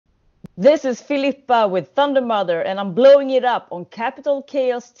This is Filippa with Thunder Mother, and I'm blowing it up on Capital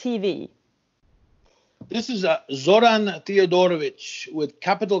Chaos TV. This is Zoran Theodorovic with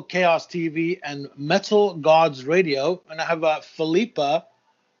Capital Chaos TV and Metal Gods Radio, and I have Filippa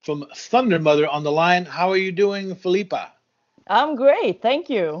from Thunder Mother on the line. How are you doing, Filippa? I'm great, thank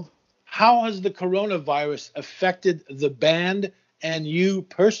you. How has the coronavirus affected the band and you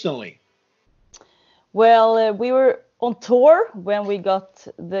personally? Well, we were on tour when we got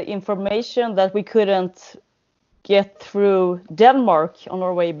the information that we couldn't get through Denmark on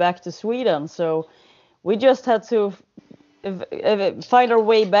our way back to Sweden. So we just had to find our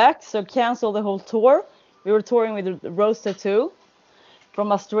way back, so cancel the whole tour. We were touring with Rose Tattoo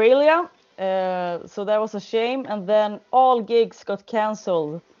from Australia, so that was a shame. And then all gigs got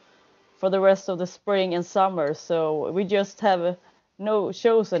canceled for the rest of the spring and summer. So we just have no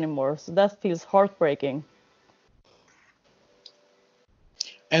shows anymore. So that feels heartbreaking.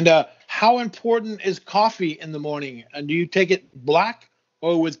 And how important is coffee in the morning? And do you take it black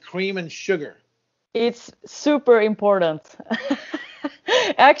or with cream and sugar? It's super important.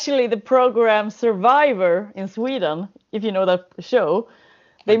 Actually, the program Survivor in Sweden, if you know that show,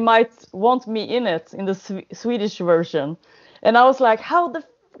 they might want me in it, in the Swedish version. And I was like, how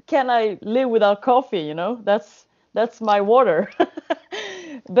can I live without coffee? You know, that's my water.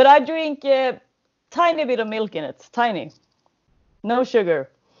 But I drink a tiny bit of milk in it, tiny, no sugar.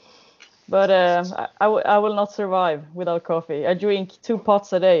 But I will not survive without coffee. I drink 2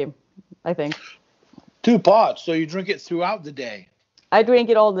 pots a day, I think. 2 pots, so you drink it throughout the day. I drink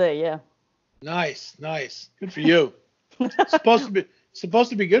it all day, yeah. Nice. Good for you. supposed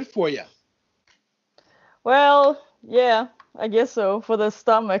to be good for you. Well, yeah, I guess so, for the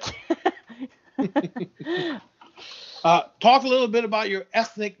stomach. Talk a little bit about your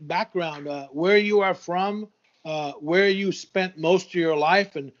ethnic background, where you are from, where you spent most of your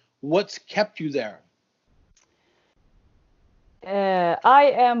life, and what's kept you there.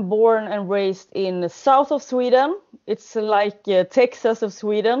 I am born and raised in the south of Sweden. It's like Texas of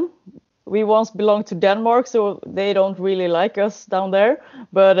Sweden. We once belonged to Denmark, so they don't really like us down there.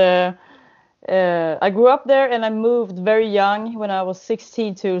 But I grew up there, and I moved very young when I was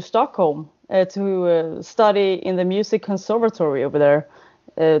 16 to Stockholm to study in the music conservatory over there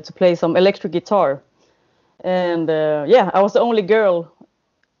to play some electric guitar. And I was the only girl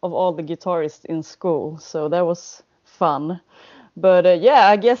of all the guitarists in school, so that was fun. But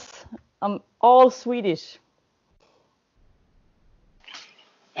I guess I'm all Swedish.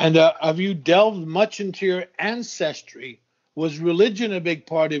 And have you delved much into your ancestry? Was religion a big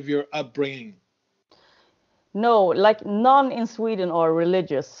part of your upbringing? No, like none in Sweden are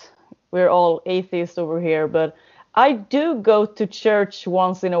religious. We're all atheists over here, but I do go to church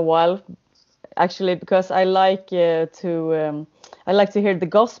once in a while, actually, because I like to hear the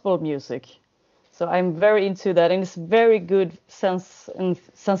gospel music. So I'm very into that, and it's very good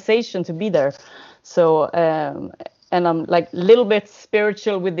sensation to be there. So and I'm like a little bit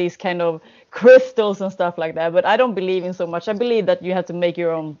spiritual with these kind of crystals and stuff like that, but I don't believe in so much. I believe that you have to make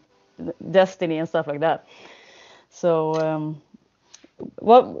your own destiny and stuff like that. So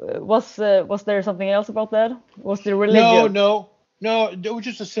what was there something else about that? Was the religion? No. It was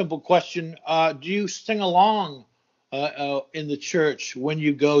just a simple question. Do you sing along in the church when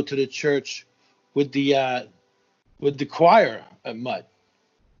you go to the church with the choir at Mud?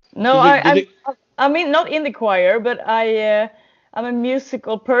 No, I mean not in the choir, but I'm a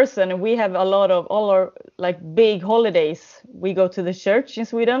musical person, and we have a lot of all our like big holidays. We go to the church in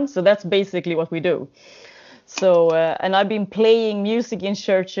Sweden, so that's basically what we do. So and I've been playing music in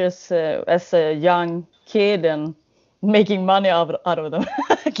churches as a young kid and making money out of them.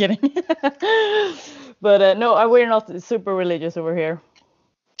 Kidding. But no, we're not super religious over here.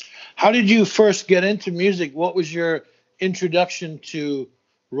 How did you first get into music? What was your introduction to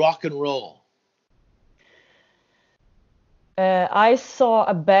rock and roll? I saw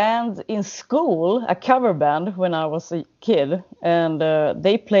a band in school, a cover band, when I was a kid, and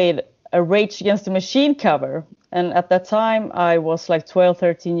they played a Rage Against the Machine cover. And at that time, I was like 12,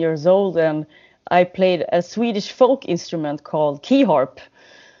 13 years old, and I played a Swedish folk instrument called key harp.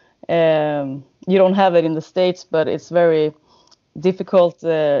 You don't have it in the States, but it's very difficult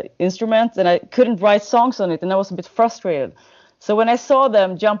instrument, and I couldn't write songs on it, and I was a bit frustrated. So when I saw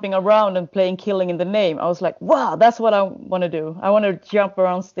them jumping around and playing Killing in the Name, I was like, wow, that's what I want to do. I want to jump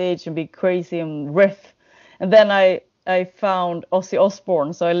around stage and be crazy and riff. And then I found Ozzy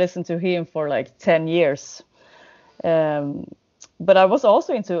Osbourne, so I listened to him for like 10 years. But I was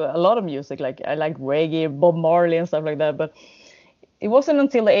also into a lot of music, like I liked reggae, Bob Marley and stuff like that. But it wasn't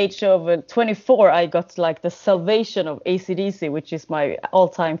until the age of 24 I got like the salvation of AC/DC, which is my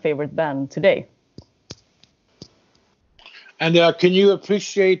all-time favorite band today. And can you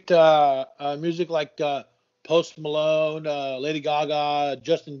appreciate music like Post Malone, Lady Gaga,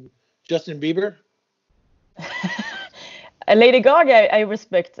 Justin Bieber? Lady Gaga, I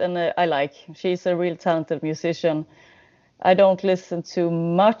respect and I like. She's a real talented musician. I don't listen to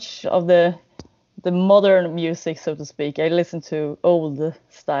much of the modern music, so to speak. I listen to old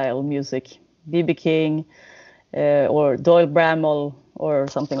style music, B.B. King or Doyle Bramall or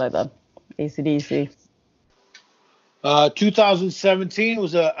something like that, AC/DC. 2017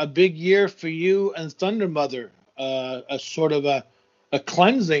 was a big year for you and Thunder Mother, a sort of a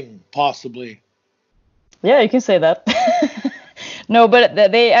cleansing, possibly. Yeah, you can say that. No, but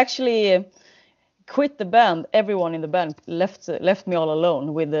they actually quit the band. Everyone in the band left me all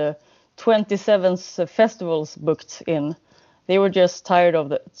alone with the 27 festivals booked in. They were just tired of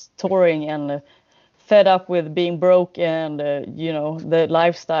the touring and fed up with being broke and the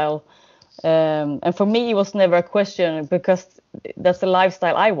lifestyle. And for me, it was never a question because that's the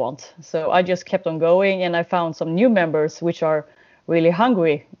lifestyle I want. So I just kept on going, and I found some new members which are really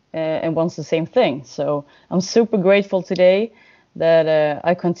hungry and wants the same thing. So I'm super grateful today that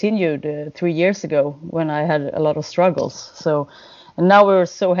I continued 3 years ago when I had a lot of struggles. So, and now we're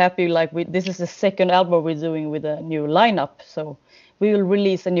so happy. Like this is the second album we're doing with a new lineup. So we will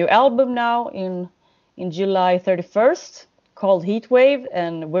release a new album now in July 31st called Heatwave,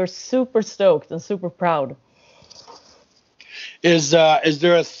 and we're super stoked and super proud. Is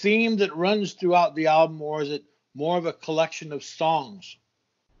there a theme that runs throughout the album, or is it more of a collection of songs?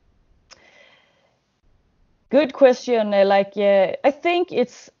 Good question. I think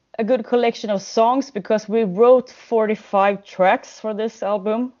it's a good collection of songs because we wrote 45 tracks for this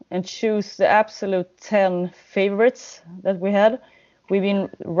album and choose the absolute 10 favorites that we had. We've been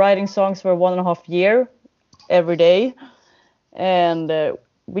writing songs for 1.5 years every day, and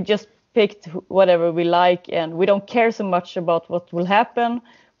we just picked whatever we like, and we don't care so much about what will happen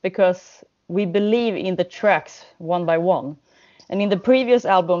because we believe in the tracks one by one. And in the previous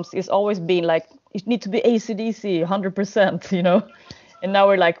albums, it's always been like, it needs to be AC/DC 100%, And now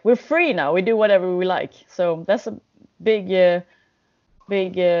we're free now. We do whatever we like. So that's a big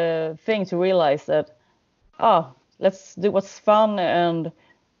thing to realize that, let's do what's fun and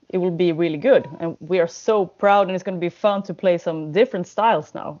it will be really good. And we are so proud, and it's going to be fun to play some different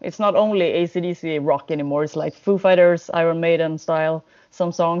styles now. It's not only AC/DC rock anymore. It's like Foo Fighters, Iron Maiden style,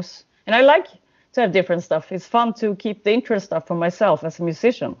 some songs. And I like to have different stuff. It's fun to keep the interest stuff for myself as a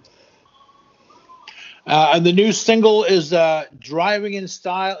musician. And the new single is Driving in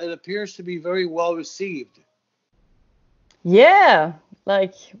Style. It appears to be very well received. Yeah,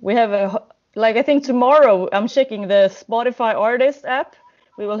 like we have I think tomorrow I'm checking the Spotify artist app.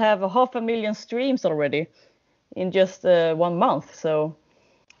 We will have 500,000 streams already in just 1 month. So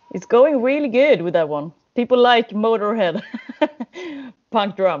it's going really good with that one. People like Motorhead,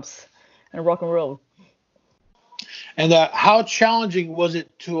 punk drums, and rock and roll. And how challenging was it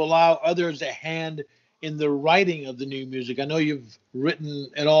to allow others a hand in the writing of the new music? I know you've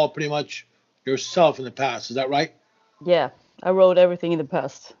written it all pretty much yourself in the past. Is that right? Yeah, I wrote everything in the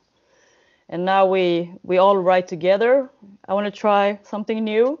past. And now we all write together. I want to try something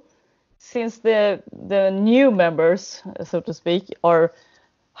new. Since the new members, so to speak, are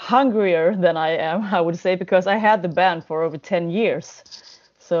hungrier than I am, I would say, because I had the band for over 10 years.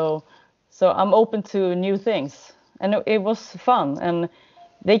 So I'm open to new things. And it was fun. And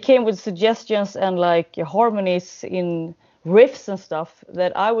they came with suggestions and like harmonies in riffs and stuff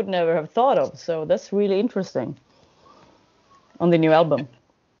that I would never have thought of. So that's really interesting on the new album.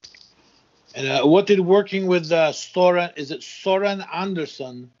 And what did working with Zoran, is it Zoran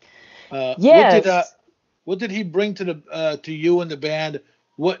Anderson? Yes. What did he bring to you and the band?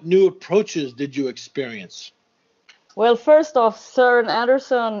 What new approaches did you experience? Well, first off, Zoran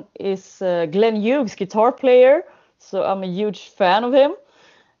Anderson is Glenn Hughes' guitar player. So I'm a huge fan of him.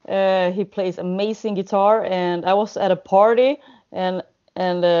 He plays amazing guitar, and I was at a party and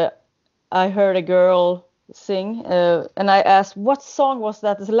I heard a girl sing, and I asked, what song was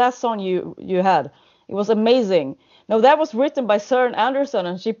that? It's the last song you had. It was amazing. No, that was written by Zoran Anderson,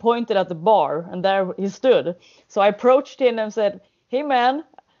 and she pointed at the bar, and there he stood. So I approached him and said, hey man,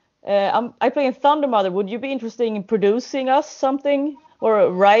 I play in Thunder Mother. Would you be interested in producing us something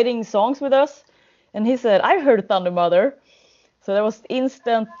or writing songs with us? And he said, I heard Thunder Mother. So there was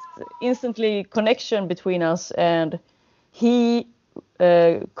instantly connection between us, and he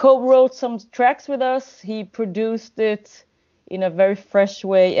co-wrote some tracks with us. He produced it in a very fresh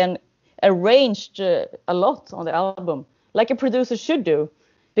way and arranged a lot on the album. like a producer should do,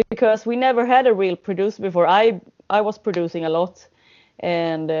 because we never had a real producer before. I was producing a lot,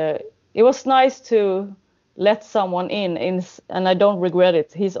 and it was nice to let someone in, and I don't regret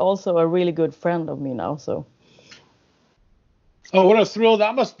it. He's also a really good friend of me now. So. Oh, what a thrill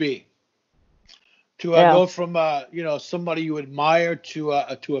that must be to Yeah. go from somebody you admire to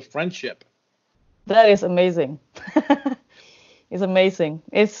a friendship. That is amazing. It's amazing.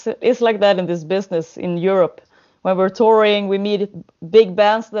 It's like that in this business in Europe. When we're touring, we meet big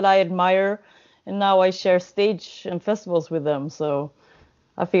bands that I admire, and now I share stage and festivals with them. So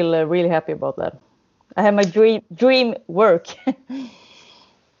I feel really happy about that. I have my dream work.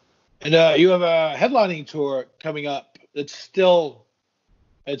 And you have a headlining tour coming up. It's still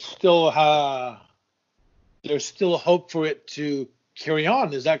there's still hope for it to carry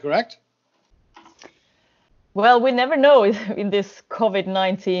on. Is that correct? Well, we never know in this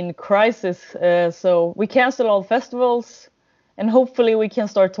COVID-19 crisis. So we cancel all festivals, and hopefully we can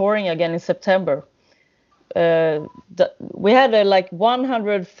start touring again in September. We had like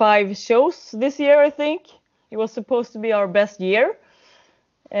 105 shows this year, I think. It was supposed to be our best year.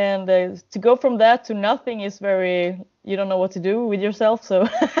 And to go from that to nothing is you don't know what to do with yourself. So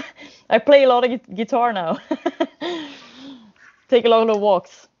I play a lot of guitar now. Take a lot of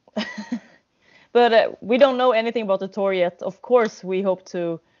walks. But we don't know anything about the tour yet. Of course, we hope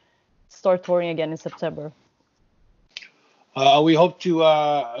to start touring again in September. We hope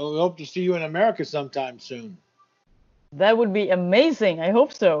to see you in America sometime soon. That would be amazing. I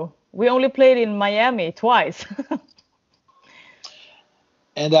hope so. We only played in Miami twice.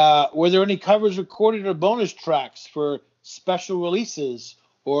 And were there any covers recorded or bonus tracks for special releases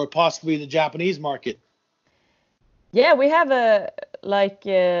or possibly the Japanese market? Yeah, we have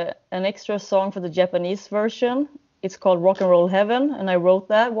an extra song for the Japanese version. It's called Rock and Roll Heaven, and I wrote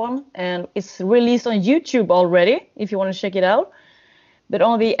that one. And it's released on YouTube already, if you want to check it out. But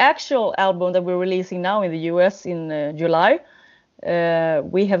on the actual album that we're releasing now in the US in July,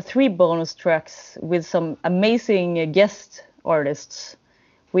 we have 3 bonus tracks with some amazing guest artists.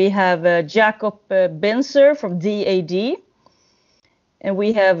 We have Jacob Benzer from DAD, and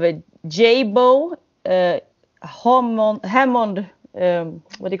we have J-Bo Hammond,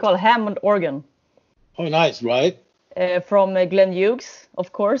 what do you call it? Hammond organ. Oh, nice, right? From Glenn Hughes,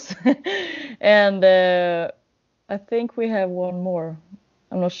 of course. And I think we have one more.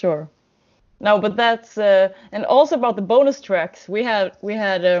 I'm not sure. No, but that's and also about the bonus tracks. We had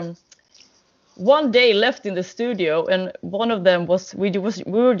one day left in the studio, and one of them was we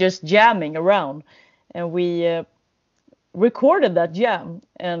were just jamming around, and we recorded that jam,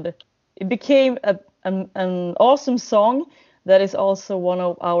 and it became an awesome song that is also one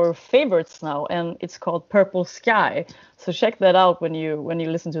of our favorites now, and it's called Purple Sky. So check that out when you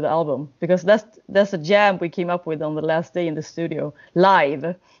listen to the album, because that's a jam we came up with on the last day in the studio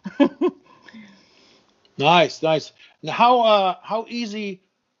live. Nice. Now, how easy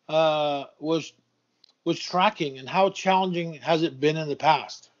was tracking, and how challenging has it been in the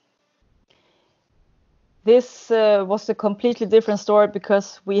past? This was a completely different story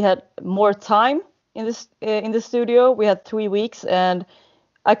because we had more time in the studio. We had 3 weeks, and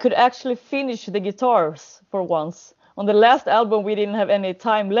I could actually finish the guitars for once. On the last album, we didn't have any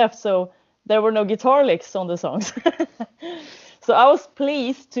time left, so there were no guitar licks on the songs. So I was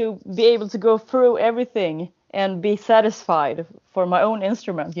pleased to be able to go through everything and be satisfied for my own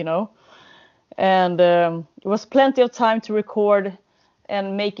instrument, And it was plenty of time to record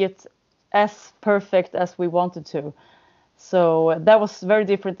and make it as perfect as we wanted to. So that was very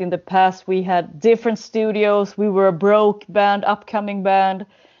different in the past. We had different studios. We were a broke band, upcoming band.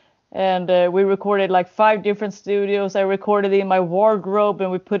 And we recorded like 5 different studios. I recorded in my wardrobe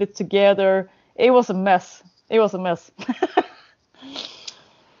and we put it together. It was a mess.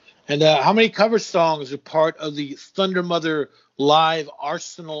 And how many cover songs are part of the Thunder Mother live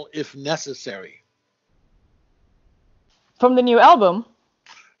arsenal, if necessary? From the new album?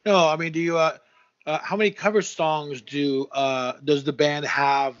 No, I mean, do you? How many cover songs does the band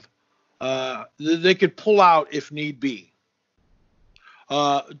have? They could pull out if need be.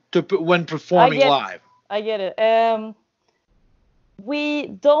 When performing live. I get it. We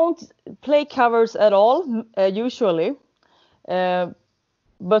don't play covers at all usually.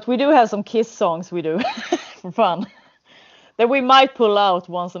 But we do have some Kiss songs we do for fun that we might pull out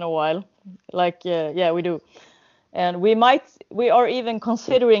once in a while. We do. And we are even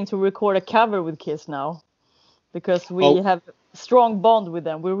considering to record a cover with Kiss now, because we have a strong bond with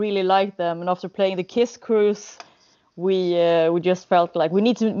them. We really like them. And after playing the Kiss cruise, we just felt like we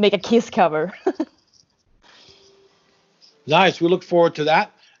need to make a Kiss cover. Nice. We look forward to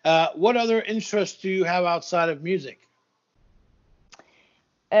that. What other interests do you have outside of music?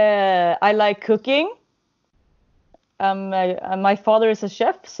 I like cooking. My father is a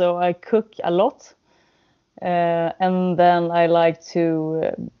chef, so I cook a lot. And then I like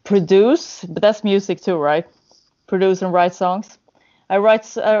to produce, but that's music too, right? Produce and write songs. I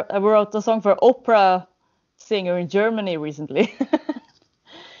wrote a song for opera singer in Germany recently.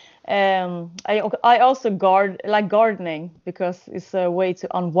 I also like gardening because it's a way to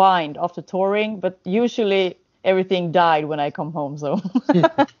unwind after touring. But usually everything died when I come home, so.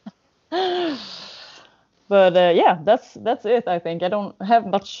 But yeah, that's it. I think I don't have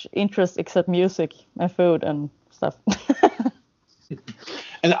much interest except music and food and stuff.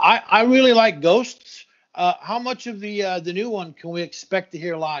 And I really like Ghosts. How much of the new one can we expect to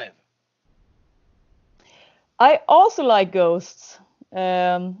hear live? I also like Ghosts.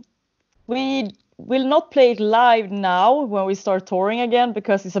 We will not play it live now when we start touring again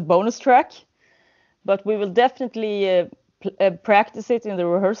because it's a bonus track. But we will definitely practice it in the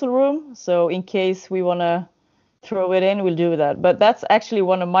rehearsal room. So in case we want to throw it in, we'll do that. But that's actually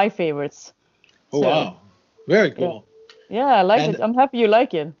one of my favorites. Oh, wow. Very cool. Yeah, I like it. I'm happy you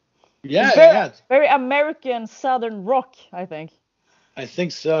like it. Yeah, It's very American Southern rock, I think. I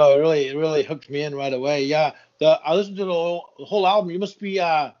think so. It really hooked me in right away. Yeah, I listened to the whole album. You must be.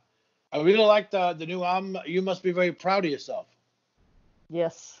 I really like the new album. You must be very proud of yourself.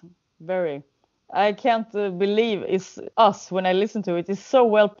 Yes, very. I can't believe it's us when I listen to it. It's so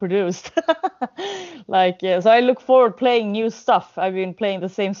well produced. So I look forward playing new stuff. I've been playing the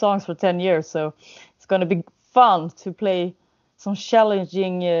same songs for 10 years, so it's going to be fun to play some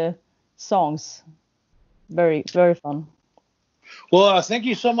challenging songs. Very, very fun. Well, thank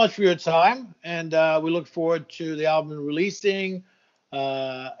you so much for your time, and we look forward to the album releasing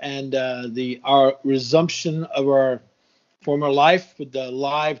and our resumption of our former life with the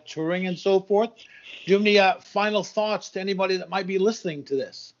live touring and so forth. Do you have any final thoughts to anybody that might be listening to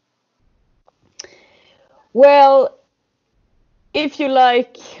this? Well, if you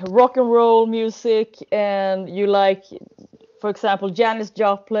like rock and roll music and you like, for example, Janis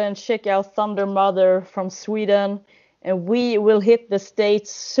Joplin, check out Thunder Mother from Sweden. And we will hit the States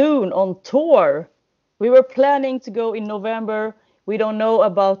soon on tour. We were planning to go in November. We don't know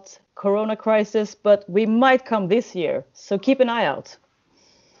about Corona crisis, but we might come this year. So keep an eye out.